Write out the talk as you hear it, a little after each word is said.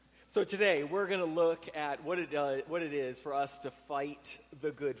So today we're going to look at what it is for us to fight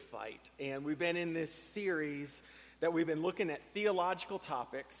the good fight. And we've been in this series that we've been looking at theological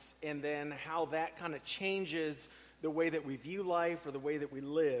topics and then how that kind of changes the way that we view life or the way that we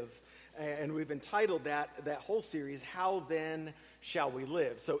live. And we've entitled that whole series, How Then Shall We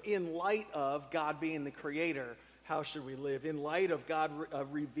Live? So in light of God being the creator, how should we live? In light of God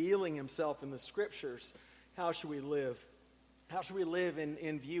revealing himself in the scriptures, how should we live? How should we live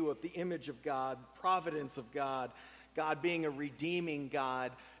in view of the image of God, providence of God, God being a redeeming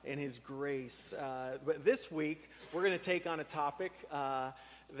God and his grace? But this week, we're going to take on a topic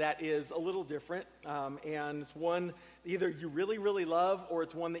that is a little different, and it's one either you really, really love or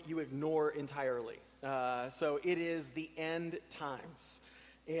it's one that you ignore entirely. So it is the end times.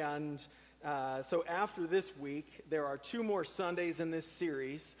 And so after this week, there are 2 more Sundays in this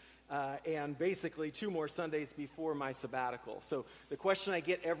series, and basically 2 more Sundays before my sabbatical. So the question I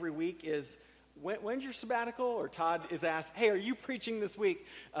get every week is, when's your sabbatical? Or Todd is asked, hey, are you preaching this week?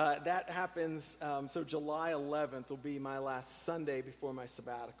 That happens, so July 11th will be my last Sunday before my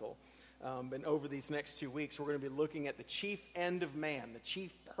sabbatical. And over these next 2 weeks, we're going to be looking at the chief end of man, the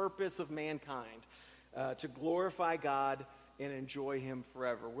chief purpose of mankind, to glorify God and enjoy him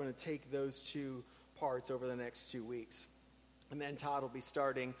forever. We're going to take those 2 parts over the next 2 weeks. And then Todd will be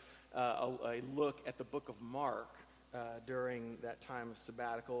starting a look at the book of Mark during that time of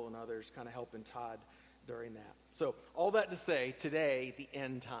sabbatical, and others kind of helping Todd during that. So all that to say, today, the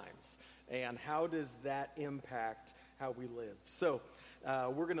end times, and how does that impact how we live? So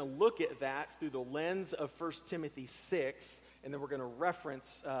we're going to look at that through the lens of 1 Timothy 6, and then we're going to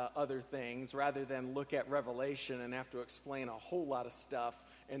reference other things rather than look at Revelation and have to explain a whole lot of stuff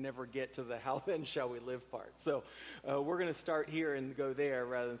and never get to the how then shall we live part. So we're going to start here and go there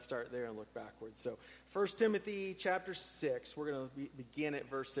rather than start there and look backwards. So 1 Timothy chapter 6, we're going to begin at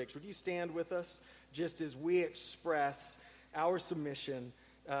verse 6. Would you stand with us just as we express our submission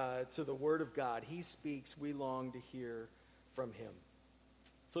to the word of God? He speaks, we long to hear from him.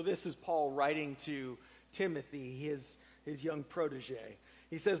 So this is Paul writing to Timothy, his young protege.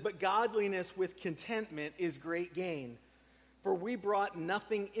 He says, "But godliness with contentment is great gain. For we brought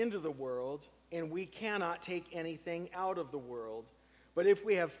nothing into the world, and we cannot take anything out of the world. But if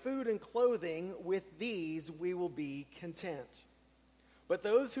we have food and clothing, with these we will be content. But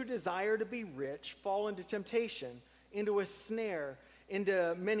those who desire to be rich fall into temptation, into a snare,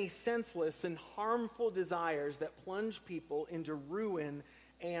 into many senseless and harmful desires that plunge people into ruin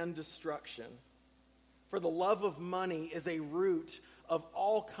and destruction. For the love of money is a root of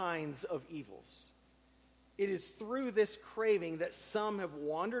all kinds of evils. It is through this craving that some have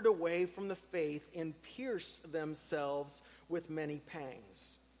wandered away from the faith and pierced themselves with many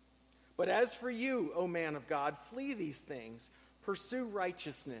pangs. But as for you, O man of God, flee these things. Pursue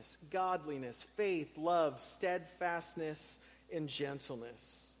righteousness, godliness, faith, love, steadfastness, and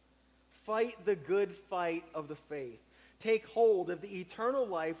gentleness. Fight the good fight of the faith. Take hold of the eternal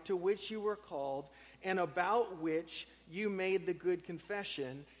life to which you were called and about which you made the good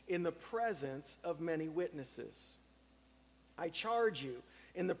confession in the presence of many witnesses. I charge you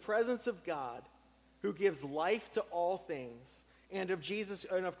in the presence of God, who gives life to all things, and of Jesus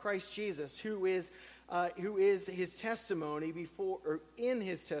and of Christ Jesus, who is his testimony before, or in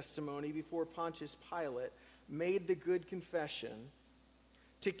his testimony before Pontius Pilate, made the good confession,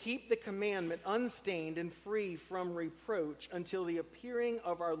 to keep the commandment unstained and free from reproach until the appearing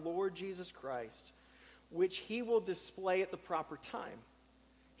of our Lord Jesus Christ, which he will display at the proper time.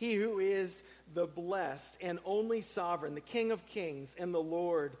 He who is the blessed and only sovereign, the King of kings and the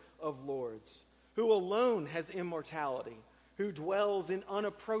Lord of lords, who alone has immortality, who dwells in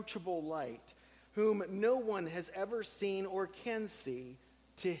unapproachable light, whom no one has ever seen or can see,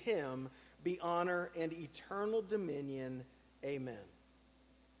 to him be honor and eternal dominion. Amen.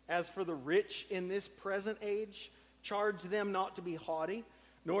 As for the rich in this present age, charge them not to be haughty,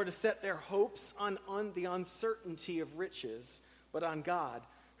 nor to set their hopes on the uncertainty of riches, but on God,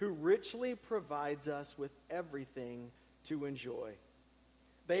 who richly provides us with everything to enjoy.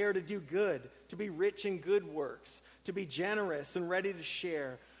 They are to do good, to be rich in good works, to be generous and ready to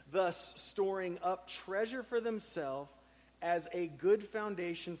share, thus storing up treasure for themselves as a good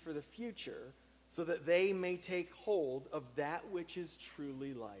foundation for the future, so that they may take hold of that which is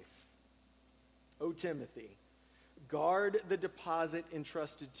truly life. O Timothy, guard the deposit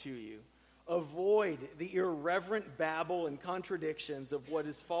entrusted to you. Avoid the irreverent babble and contradictions of what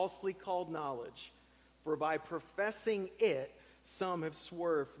is falsely called knowledge, for by professing it, some have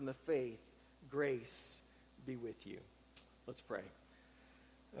swerved from the faith. Grace be with you. Let's pray.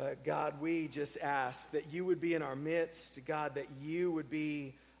 God, we just ask that you would be in our midst, God, that you would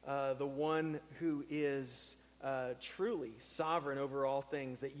be the one who is truly sovereign over all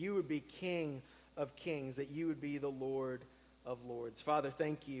things, that you would be King of kings, that you would be the Lord of lords. Father,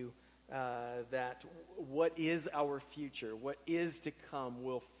 thank you that what is our future, what is to come,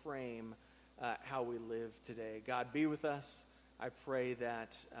 will frame how we live today. God, be with us. I pray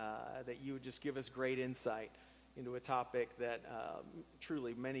that you would just give us great insight into a topic that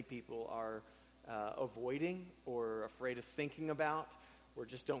truly many people are avoiding or afraid of thinking about or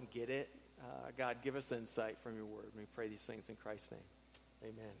just don't get it. God, give us insight from your word. We pray these things in Christ's name.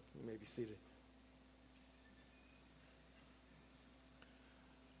 Amen. You may be seated.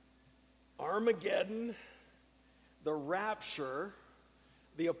 Armageddon, the rapture,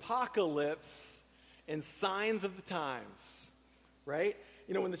 the apocalypse, and signs of the times, right?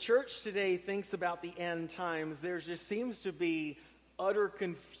 You know, when the church today thinks about the end times, there just seems to be utter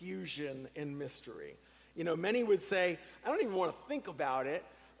confusion and mystery. You know, many would say, I don't even want to think about it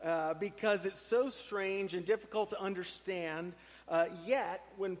because it's so strange and difficult to understand. Yet,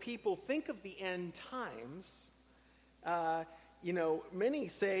 when people think of the end times, many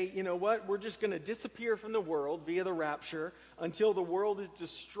say, you know what, we're just going to disappear from the world via the rapture until the world is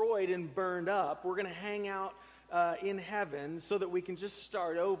destroyed and burned up. We're going to hang out in heaven so that we can just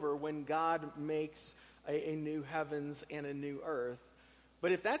start over when God makes a new heavens and a new earth.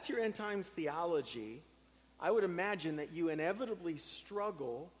 But if that's your end times theology, I would imagine that you inevitably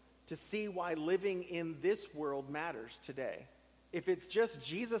struggle to see why living in this world matters today. If it's just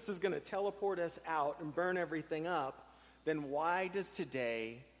Jesus is going to teleport us out and burn everything up, then why does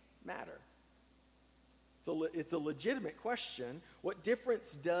today matter? It's a legitimate question. What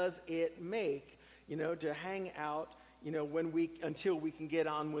difference does it make, to hang out, until we can get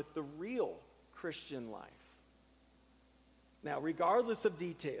on with the real Christian life? Now, regardless of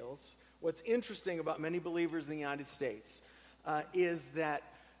details, what's interesting about many believers in the United States is that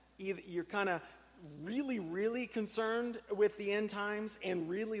either you're kind of really, really concerned with the end times and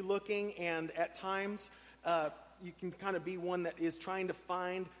really looking, and at times you can kind of be one that is trying to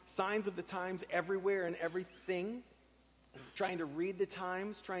find signs of the times everywhere and everything, trying to read the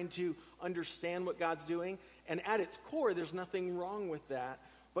times, trying to understand what God's doing. And at its core, there's nothing wrong with that.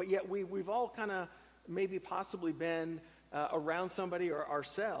 But yet we've all kind of maybe possibly been around somebody or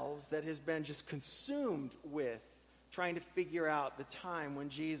ourselves that has been just consumed with trying to figure out the time when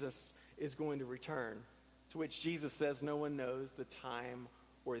Jesus is going to return, to which Jesus says no one knows the time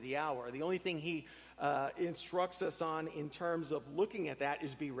or the hour. The only thing he instructs us on in terms of looking at that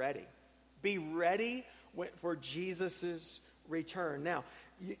is be ready. Be ready for Jesus' return. Now,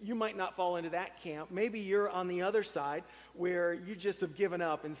 you might not fall into that camp. Maybe you're on the other side where you just have given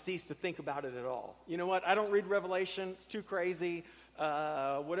up and ceased to think about it at all. You know what? I don't read Revelation. It's too crazy.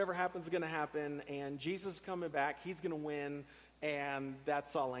 Whatever happens is going to happen, and Jesus is coming back. He's going to win, and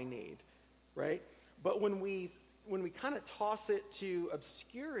that's all I need, right? But when we kind of toss it to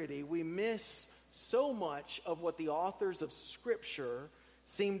obscurity, we miss so much of what the authors of Scripture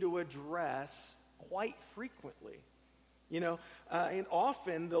seem to address quite frequently. And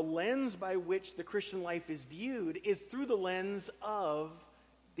often the lens by which the Christian life is viewed is through the lens of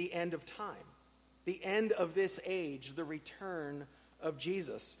the end of time, the end of this age, the return of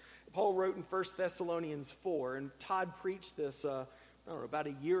Jesus. Paul wrote in 1 Thessalonians 4, and Todd preached this about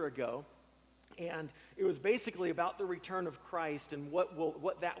a year ago, and it was basically about the return of Christ and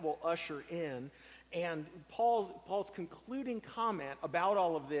what that will usher in. And Paul's concluding comment about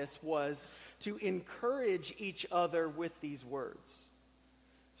all of this was to encourage each other with these words.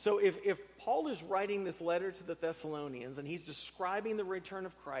 So if Paul is writing this letter to the Thessalonians and he's describing the return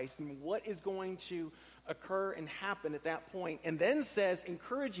of Christ and what is going to occur and happen at that point, and then says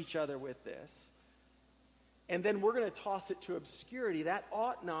encourage each other with this, and then we're going to toss it to obscurity, that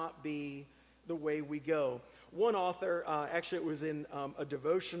ought not be the way we go. One author, actually it was in a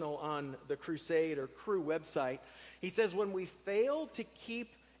devotional on the Crusade or Cru website, he says, when we fail to keep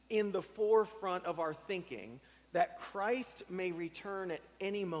in the forefront of our thinking that Christ may return at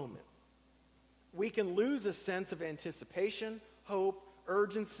any moment, we can lose a sense of anticipation, hope,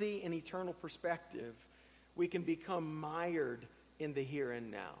 urgency, and eternal perspective. We can become mired in the here and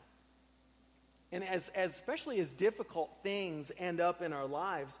now. And especially as difficult things end up in our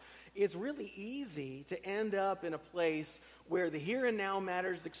lives, it's really easy to end up in a place where the here and now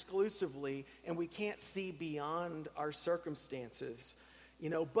matters exclusively and we can't see beyond our circumstances.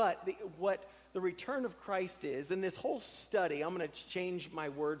 But what the return of Christ is, and this whole study, I'm going to change my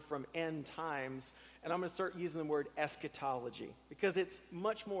word from end times, and I'm going to start using the word eschatology, because it's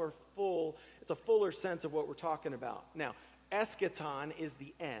much more full, it's a fuller sense of what we're talking about. Now, eschaton is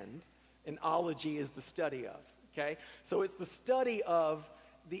the end, and ology is the study of, okay? So it's the study of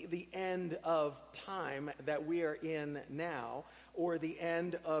the end of time that we are in now, or the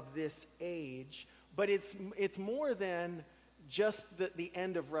end of this age, but it's more than just the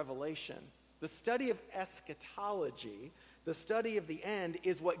end of Revelation. The study of eschatology, the study of the end,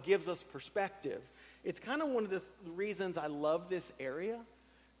 is what gives us perspective. It's kind of one of the reasons I love this area,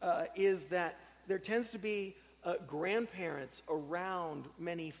 is that there tends to be grandparents around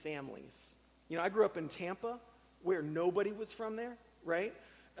many families. You know, I grew up in Tampa, where nobody was from there, right?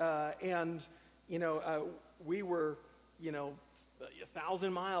 And, we were,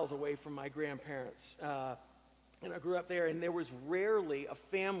 1,000 miles away from my grandparents. And I grew up there, and there was rarely a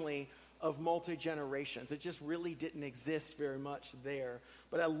family of multi-generations. It just really didn't exist very much there.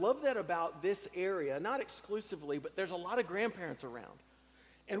 But I love that about this area, not exclusively, but there's a lot of grandparents around.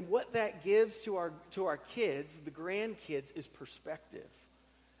 And what that gives to our kids, the grandkids, is perspective.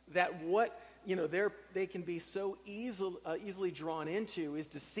 That what they can be so easily drawn into is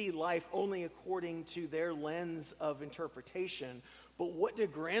to see life only according to their lens of interpretation. But what do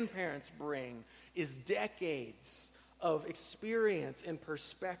grandparents bring is decades of experience and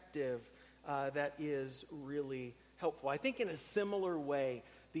perspective that is really helpful. I think in a similar way,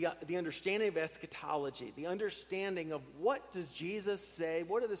 the understanding of eschatology, the understanding of what does Jesus say,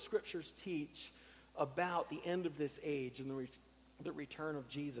 what do the scriptures teach about the end of this age and the return of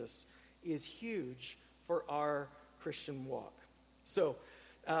Jesus is huge for our Christian walk. So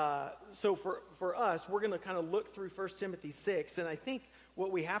for us, we're going to kind of look through 1 Timothy 6, and I think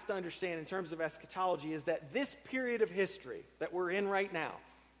what we have to understand in terms of eschatology is that this period of history that we're in right now,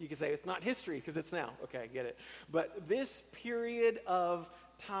 you can say it's not history because it's now. Okay, I get it. But this period of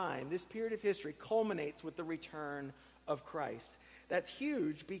time, this period of history culminates with the return of Christ. That's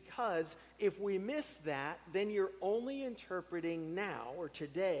huge because if we miss that, then you're only interpreting now or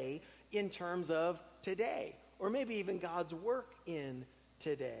today in terms of today, or maybe even God's work in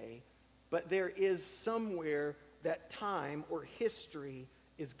today. But there is somewhere that time or history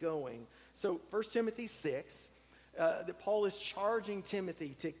is going. So 1 Timothy 6, that Paul is charging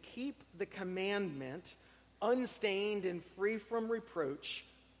Timothy to keep the commandment unstained and free from reproach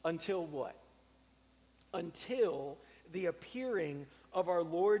until what? Until the appearing of our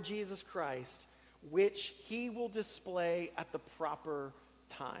Lord Jesus Christ, which he will display at the proper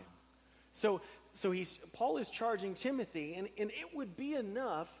time. So Paul is charging Timothy, and it would be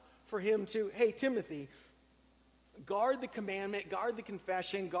enough for him to, hey, Timothy, guard the commandment, guard the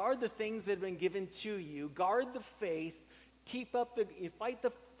confession, guard the things that have been given to you, guard the faith, fight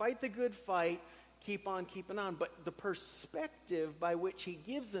the good fight, keep on keeping on. But the perspective by which he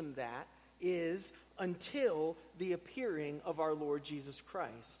gives him that is until the appearing of our Lord Jesus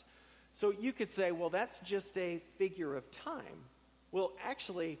Christ. So you could say, well, that's just a figure of time. Well,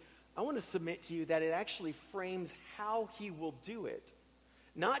 actually, I want to submit to you that it actually frames how he will do it.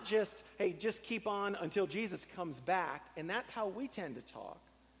 Not just, hey, just keep on until Jesus comes back, and that's how we tend to talk.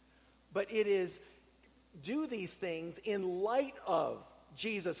 But it is, do these things in light of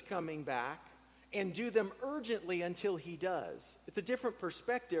Jesus coming back, and do them urgently until he does. It's a different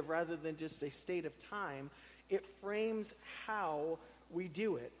perspective rather than just a state of time. It frames how we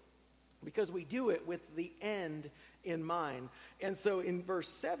do it, because we do it with the end in mind. And so in verse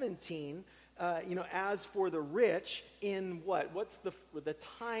 17, as for the rich, in what? What's the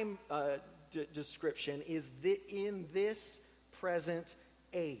time description is in this present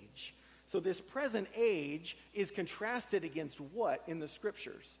age. So this present age is contrasted against what in the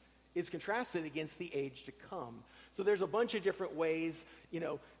scriptures? Is contrasted against the age to come. So there's a bunch of different ways,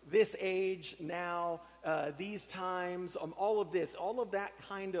 this age, now, these times, all of that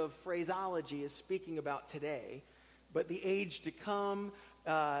kind of phraseology is speaking about today. But the age to come,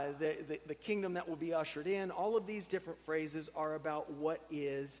 the kingdom that will be ushered in, all of these different phrases are about what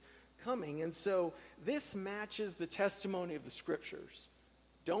is coming. And so this matches the testimony of the scriptures.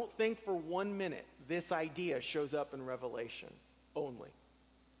 Don't think for 1 minute this idea shows up in Revelation only.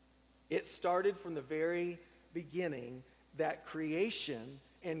 It started from the very beginning that creation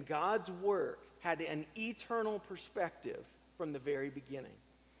and God's work had an eternal perspective from the very beginning.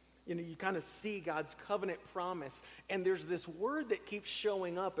 You kind of see God's covenant promise, and there's this word that keeps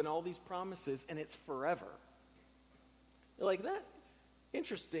showing up in all these promises, and it's forever. You're like, that?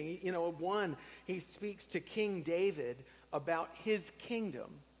 Interesting. One, he speaks to King David about his kingdom,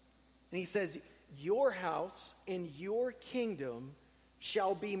 and he says, your house and your kingdom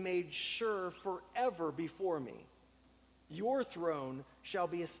shall be made sure forever before me. Your throne shall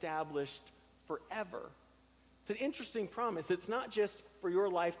be established forever. It's an interesting promise. It's not just for your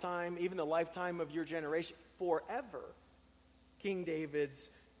lifetime, even the lifetime of your generation, forever. King David's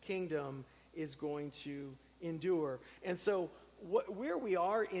kingdom is going to endure. And so where we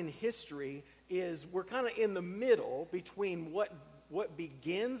are in history is we're kind of in the middle between what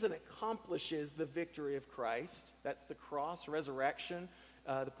begins and accomplishes the victory of Christ. That's the cross, resurrection,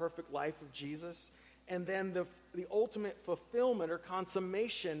 the perfect life of Jesus. And then the ultimate fulfillment or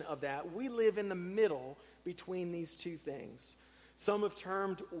consummation of that. We live in the middle between these two things. Some have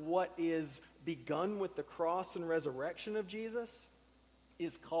termed what is begun with the cross and resurrection of Jesus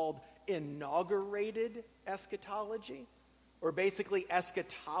is called inaugurated eschatology, or basically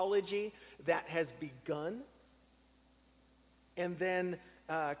eschatology that has begun. And then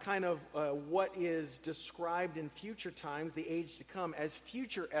what is described in future times, the age to come, as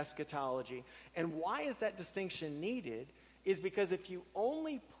future eschatology. And why is that distinction needed? Is because if you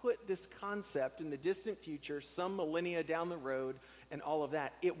only put this concept in the distant future, some millennia down the road, and all of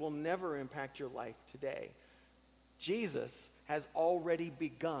that, it will never impact your life today. Jesus has already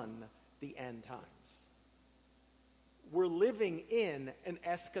begun the end times. We're living in an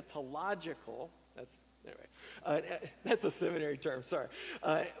eschatological, that's a seminary term, sorry.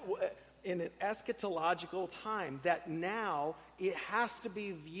 In an eschatological time that now it has to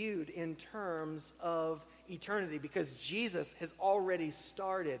be viewed in terms of eternity because Jesus has already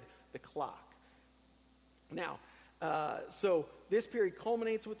started the clock. Now, so this period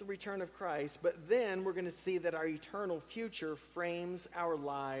culminates with the return of Christ, but then we're going to see that our eternal future frames our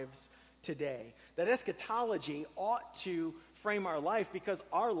lives today. That eschatology ought to frame our life because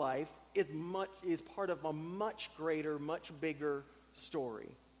our life is part of a much greater, much bigger story,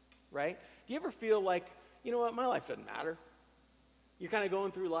 right? Do you ever feel like, you know what, my life doesn't matter? You're kind of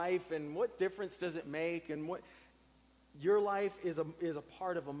going through life, and what difference does it make? And what your life is a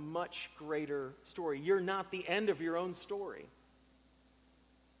part of a much greater story. You're not the end of your own story.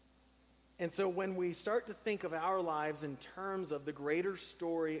 And so when we start to think of our lives in terms of the greater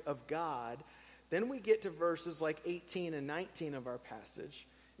story of God, then we get to verses like 18 and 19 of our passage.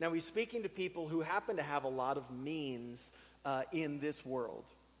 Now, he's speaking to people who happen to have a lot of means in this world.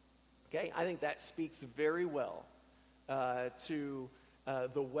 Okay, I think that speaks very well to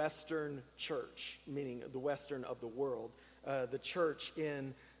the Western church, meaning the Western of the world, the church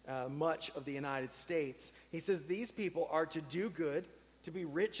in much of the United States. He says these people are to do good, to be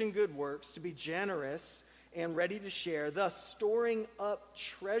rich in good works, to be generous and ready to share, thus storing up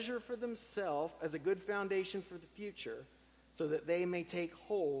treasure for themselves as a good foundation for the future, so that they may take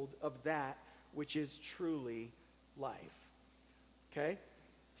hold of that which is truly life. Okay?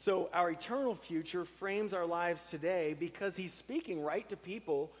 So our eternal future frames our lives today because he's speaking right to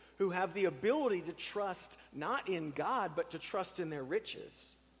people who have the ability to trust not in God, but to trust in their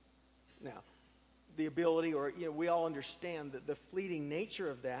riches. Now, the ability, or we all understand the fleeting nature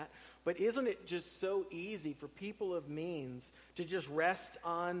of that, but isn't it just so easy for people of means to just rest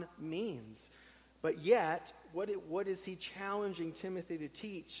on means? But yet, what is he challenging Timothy to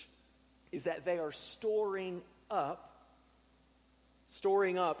teach is that they are storing up.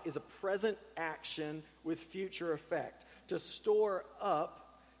 Storing up is a present action with future effect. To store up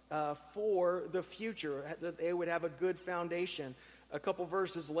for the future, that they would have a good foundation. A couple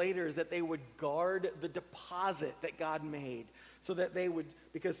verses later is that they would guard the deposit that God made. So that they would,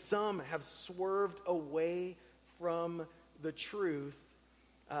 because some have swerved away from the truth.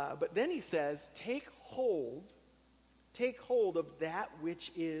 But then he says, take hold of that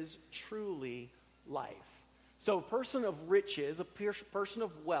which is truly life. So a person of riches, a person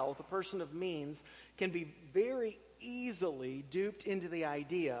of wealth, a person of means can be very easily duped into the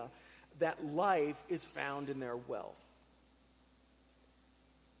idea that life is found in their wealth.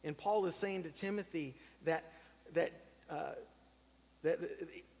 And Paul is saying to Timothy that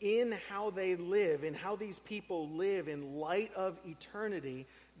in how they live, in how these people live in light of eternity,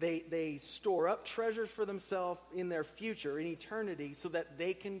 they store up treasures for themselves in their future, in eternity, so that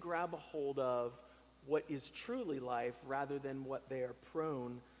they can grab a hold of what is truly life rather than what they are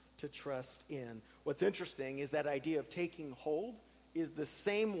prone to trust in. What's interesting is that idea of taking hold is the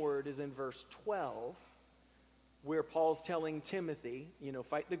same word as in verse 12, where Paul's telling Timothy,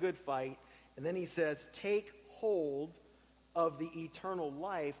 fight the good fight, and then he says, take hold of the eternal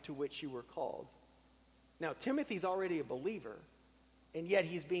life to which you were called. Now, Timothy's already a believer, and yet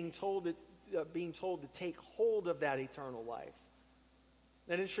he's being told to take hold of that eternal life.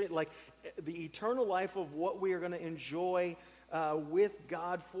 That is like the eternal life of what we are going to enjoy with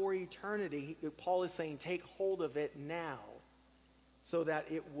God for eternity. Paul is saying, take hold of it now, so that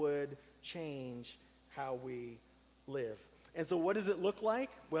it would change how we live. And so, what does it look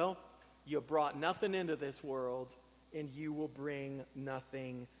like? Well, you brought nothing into this world, and you will bring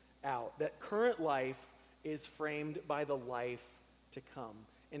nothing out. That current life is framed by the life to come.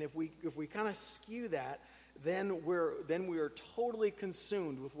 And if we kind of skew that, then we are totally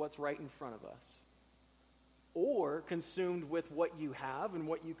consumed with what's right in front of us, or consumed with what you have and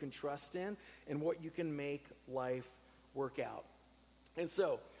what you can trust in and what you can make life work out. And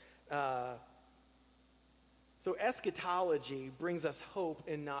so eschatology brings us hope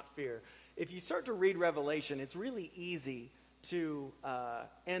and not fear. If you start to read Revelation, it's really easy to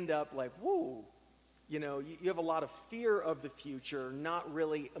end up like, woo, you have a lot of fear of the future, not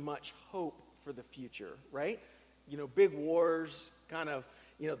really much hope for the future, right? Big wars, kind of,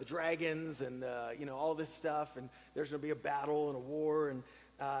 the dragons and, all this stuff, and there's going to be a battle and a war, and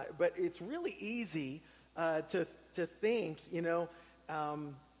but it's really easy to think,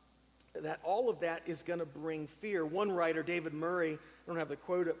 that all of that is going to bring fear. One writer, David Murray, I don't have the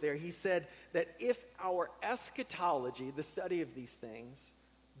quote up there, he said that if our eschatology, the study of these things,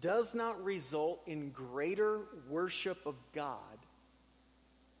 does not result in greater worship of God,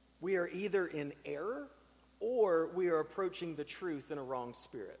 we are either in error or we are approaching the truth in a wrong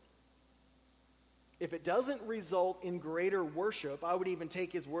spirit. If it doesn't result in greater worship, I would even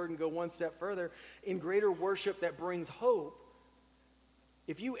take his word and go one step further, in greater worship that brings hope.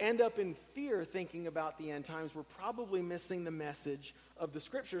 If you end up in fear thinking about the end times, we're probably missing the message of the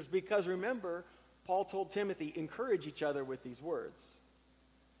scriptures, because remember, Paul told Timothy, encourage each other with these words.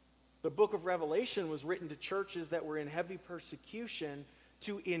 The book of Revelation was written to churches that were in heavy persecution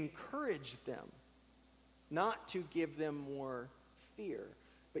to encourage them, not to give them more fear.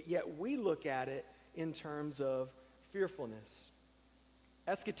 But yet we look at it in terms of fearfulness.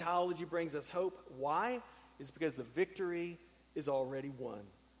 Eschatology brings us hope. Why? It's because the victory is already won.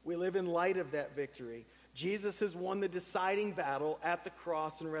 We live in light of that victory. Jesus has won the deciding battle at the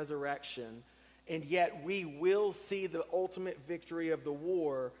cross and resurrection, and yet we will see the ultimate victory of the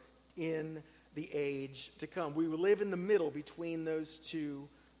war in the age to come. We will live in the middle between those two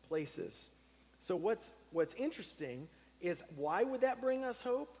places. So what's interesting is, why would that bring us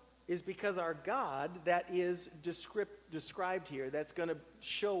hope? Is because our God that is described here, that's going to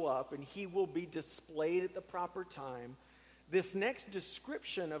show up and he will be displayed at the proper time. This next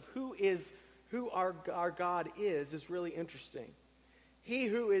description of who our God is really interesting. He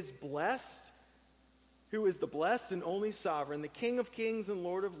who is blessed, who is the blessed and only sovereign, the King of kings and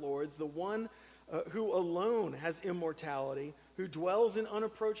Lord of lords, the one who alone has immortality, who dwells in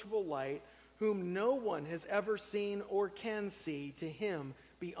unapproachable light, whom no one has ever seen or can see, to him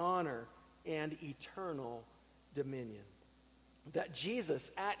be honor and eternal dominion. That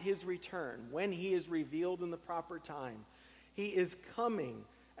Jesus, at his return, when he is revealed in the proper time, he is coming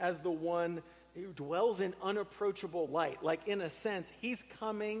as the one who dwells in unapproachable light. Like, in a sense, he's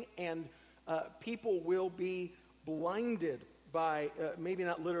coming and people will be blinded by, maybe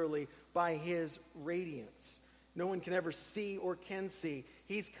not literally, by his radiance. No one can ever see or can see.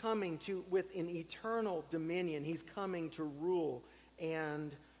 He's coming with an eternal dominion. He's coming to rule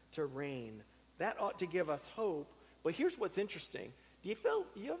and to reign. That ought to give us hope. But here's what's interesting. Do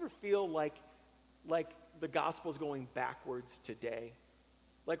you ever feel like the gospel's going backwards today?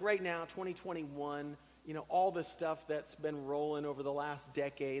 Like right now, 2021, all the stuff that's been rolling over the last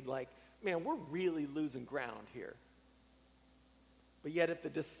decade, like, man, we're really losing ground here. But yet, if the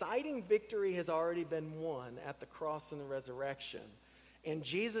deciding victory has already been won at the cross and the resurrection, and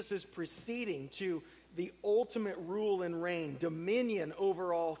Jesus is proceeding to the ultimate rule and reign, dominion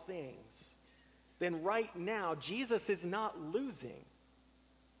over all things, then right now, Jesus is not losing.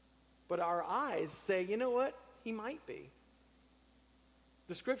 But our eyes say, you know what? He might be.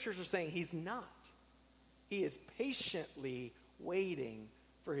 The scriptures are saying he's not. He is patiently waiting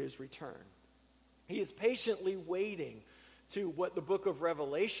for his return. He is patiently waiting to what the book of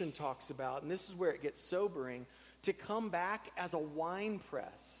Revelation talks about, and this is where it gets sobering, to come back as a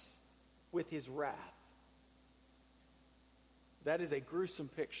winepress with his wrath. That is a gruesome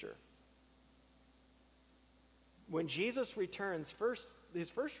picture. When Jesus returns, his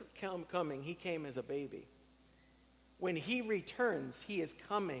first coming, he came as a baby. When he returns, he is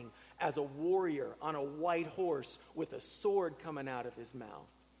coming as a warrior on a white horse with a sword coming out of his mouth.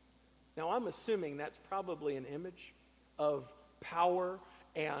 Now, I'm assuming that's probably an image of power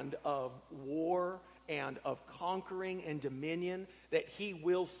and of war and of conquering and dominion, that he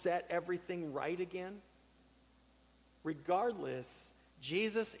will set everything right again. Regardless,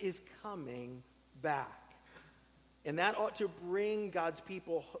 Jesus is coming back. And that ought to bring God's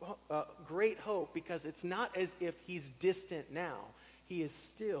people great hope, because it's not as if he's distant now. He is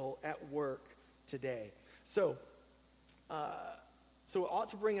still at work today. So it ought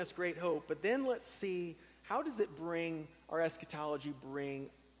to bring us great hope. But then let's see, how does it bring, our eschatology bring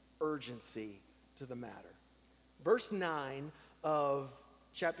urgency to the matter? Verse 9 of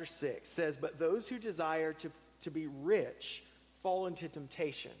chapter 6 says, "But those who desire to be rich fall into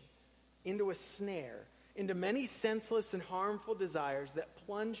temptation, into a snare, into many senseless and harmful desires that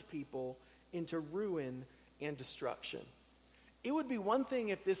plunge people into ruin and destruction." It would be one thing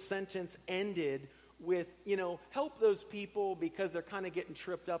if this sentence ended with, help those people because they're kind of getting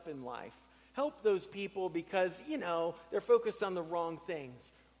tripped up in life. Help those people because, they're focused on the wrong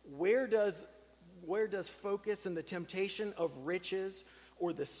things. Where does focus and the temptation of riches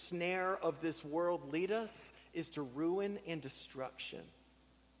or the snare of this world lead us? Is to ruin and destruction.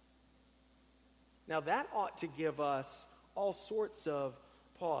 Now that ought to give us all sorts of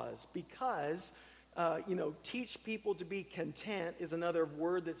pause because, teach people to be content is another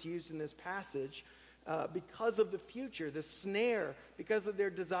word that's used in this passage. Because of the future, the snare, because of their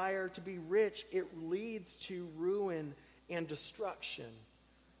desire to be rich, it leads to ruin and destruction.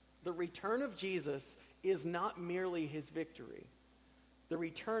 The return of Jesus is not merely his victory. The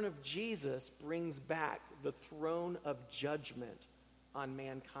return of Jesus brings back the throne of judgment on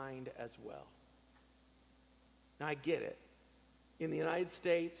mankind as well. Now, I get it. In the United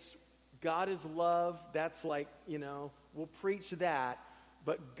States, God is love. That's like, we'll preach that.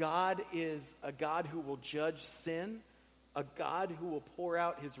 But God is a God who will judge sin, a God who will pour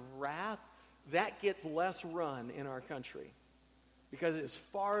out his wrath. That gets less run in our country because it is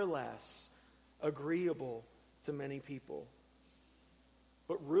far less agreeable to many people.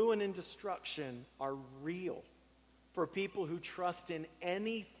 But ruin and destruction are real for people who trust in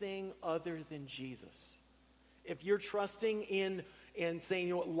anything other than Jesus. If you're trusting in and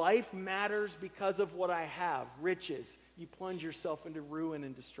saying, life matters because of what I have, riches, you plunge yourself into ruin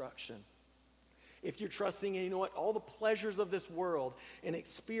and destruction. If you're trusting in, all the pleasures of this world and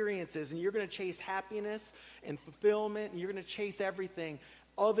experiences, and you're going to chase happiness and fulfillment, and you're going to chase everything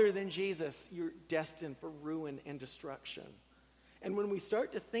other than Jesus, you're destined for ruin and destruction. And when we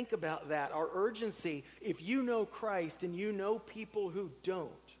start to think about that, our urgency, if you know Christ and you know people who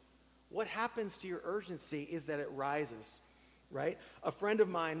don't, what happens to your urgency is that it rises, right? A friend of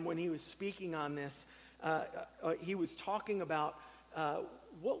mine, when he was speaking on this, he was talking about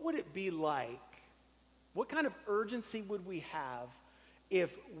what would it be like, what kind of urgency would we have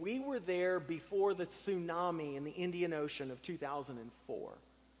if we were there before the tsunami in the Indian Ocean of 2004?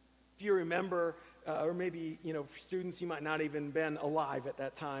 If you remember, or maybe, for students, you might not even been alive at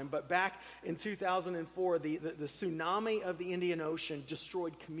that time, but back in 2004, the tsunami of the Indian Ocean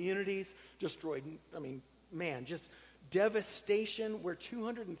destroyed communities, just devastation where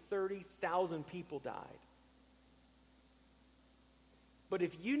 230,000 people died. But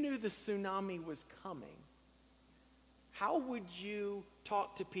if you knew the tsunami was coming, how would you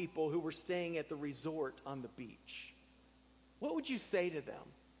talk to people who were staying at the resort on the beach? What would you say to them?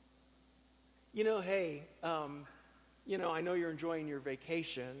 Hey, I know you're enjoying your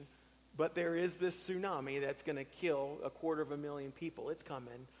vacation, but there is this tsunami that's going to kill 250,000 people. It's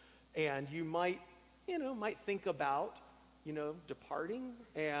coming. And you might think about, departing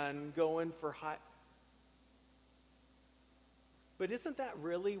and going for high. But isn't that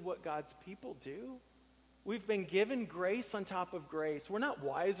really what God's people do? We've been given grace on top of grace. We're not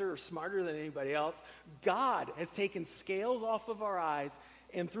wiser or smarter than anybody else. God has taken scales off of our eyes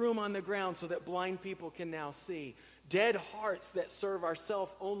and threw them on the ground so that blind people can now see. Dead hearts that serve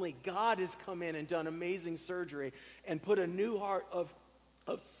ourselves only. God has come in and done amazing surgery and put a new heart of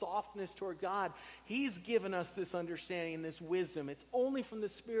softness toward God. He's given us this understanding and this wisdom. It's only from the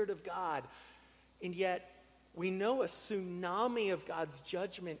Spirit of God. And yet, we know a tsunami of God's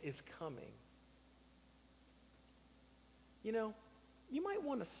judgment is coming. You might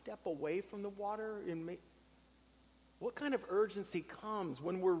want to step away from the water and what kind of urgency comes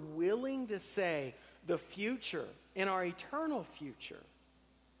when we're willing to say the future and our eternal future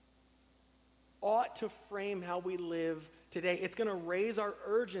ought to frame how we live today? It's going to raise our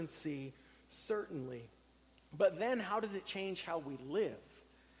urgency, certainly. But then how does it change how we live?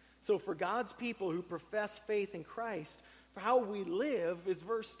 So for God's people who profess faith in Christ, for how we live is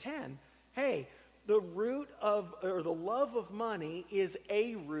verse 10. Hey, the love of money is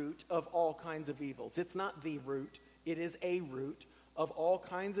a root of all kinds of evils. It's not the root. It is a root of all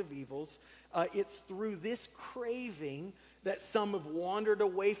kinds of evils. It's through this craving that some have wandered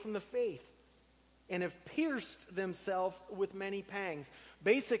away from the faith and have pierced themselves with many pangs.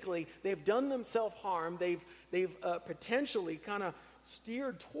 Basically, they've done themselves harm. They've potentially kind of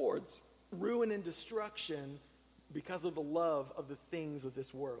steered towards ruin and destruction because of the love of the things of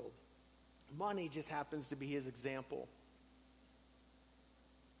this world. Money just happens to be his example.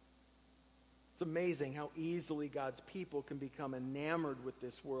 It's amazing how easily God's people can become enamored with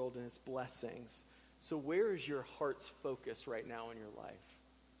this world and its blessings. So where is your heart's focus right now in your life?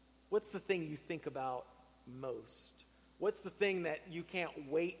 What's the thing you think about most? What's the thing that you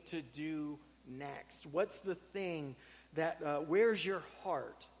can't wait to do next? What's the thing that, where's your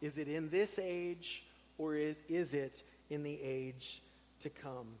heart? Is it in this age, or is it in the age to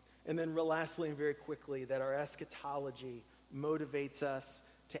come? And then lastly and very quickly, that our eschatology motivates us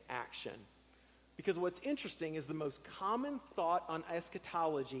to action. Because what's interesting is the most common thought on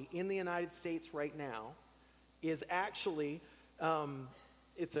eschatology in the United States right now is actually,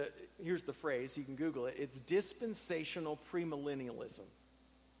 here's the phrase, you can Google it, it's dispensational premillennialism,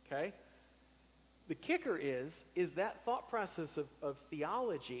 okay? The kicker is that thought process of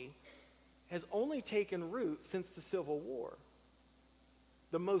theology has only taken root since the Civil War.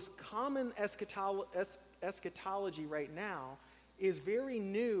 The most common eschatology right now is very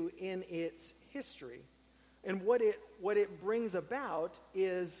new in its history. And what it brings about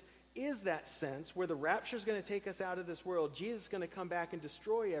is that sense where the rapture is going to take us out of this world, Jesus is going to come back and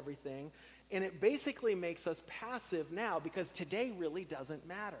destroy everything, and it basically makes us passive now because today really doesn't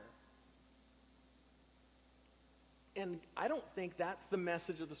matter. And I don't think that's the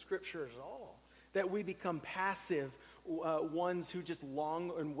message of the Scripture at all, that we become passive ones who just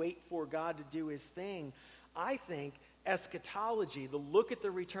long and wait for God to do his thing. I think eschatology, the look at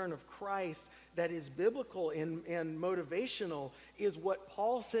the return of Christ that is biblical and motivational, is what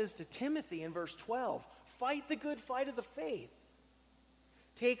Paul says to Timothy in verse 12. Fight the good fight of the faith.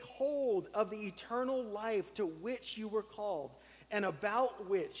 Take hold of the eternal life to which you were called, and about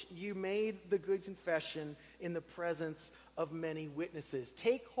which you made the good confession in the presence of many witnesses.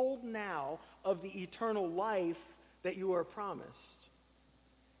 Take hold now of the eternal life that you are promised,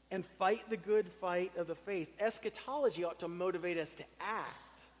 and fight the good fight of the faith. Eschatology ought to motivate us to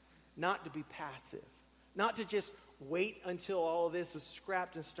act, not to be passive, not to just wait until all of this is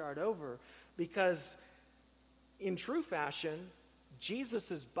scrapped and start over, because in true fashion,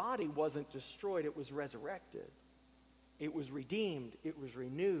 Jesus' body wasn't destroyed, it was resurrected. It was redeemed, it was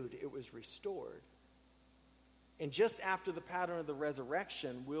renewed, it was restored. And just after the pattern of the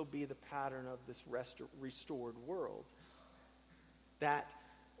resurrection will be the pattern of this restored world. That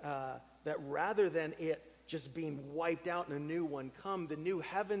rather than it just being wiped out and a new one come, the new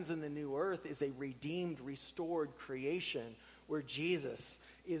heavens and the new earth is a redeemed, restored creation where Jesus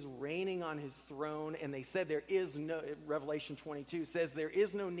is reigning on his throne. And they said there is no, Revelation 22 says there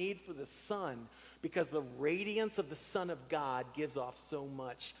is no need for the sun because the radiance of the Son of God gives off so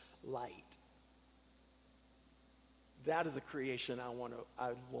much light. That is a creation I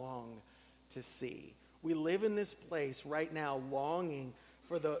long to see. We live in this place right now longing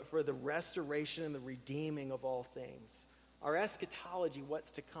for the restoration and the redeeming of all things. Our eschatology, what's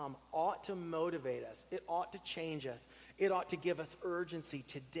to come, ought to motivate us. It ought to change us. It ought to give us urgency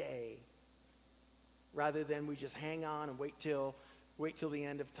today, rather than we just hang on and wait till the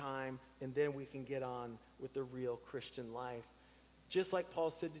end of time, and then we can get on with the real Christian life. Just like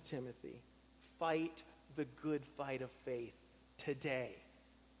Paul said to Timothy, fight the good fight of faith today.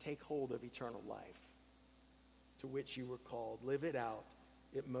 Take hold of eternal life to which you were called. Live it out.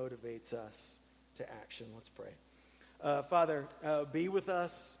 It motivates us to action. Let's pray. Father, be with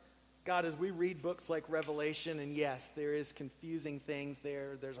us. God, as we read books like Revelation, and yes, there is confusing things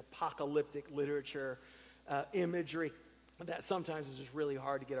there. There's apocalyptic literature, imagery that sometimes is just really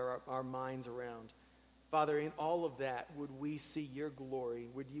hard to get our minds around. Father, in all of that, would we see your glory?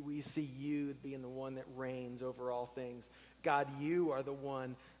 Would we see you being the one that reigns over all things? God, you are the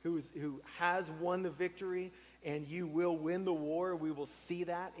one who has won the victory, and you will win the war. We will see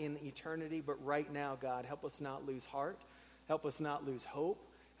that in eternity. But right now, God, help us not lose heart. Help us not lose hope.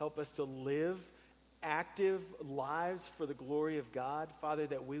 Help us to live active lives for the glory of God. Father,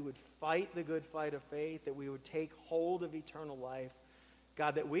 that we would fight the good fight of faith, that we would take hold of eternal life.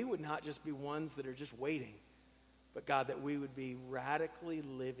 God, that we would not just be ones that are just waiting, but God, that we would be radically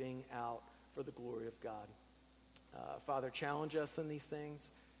living out for the glory of God. Father, challenge us in these things,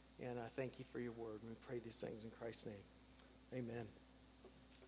 and I thank you for your word. And we pray these things in Christ's name. Amen.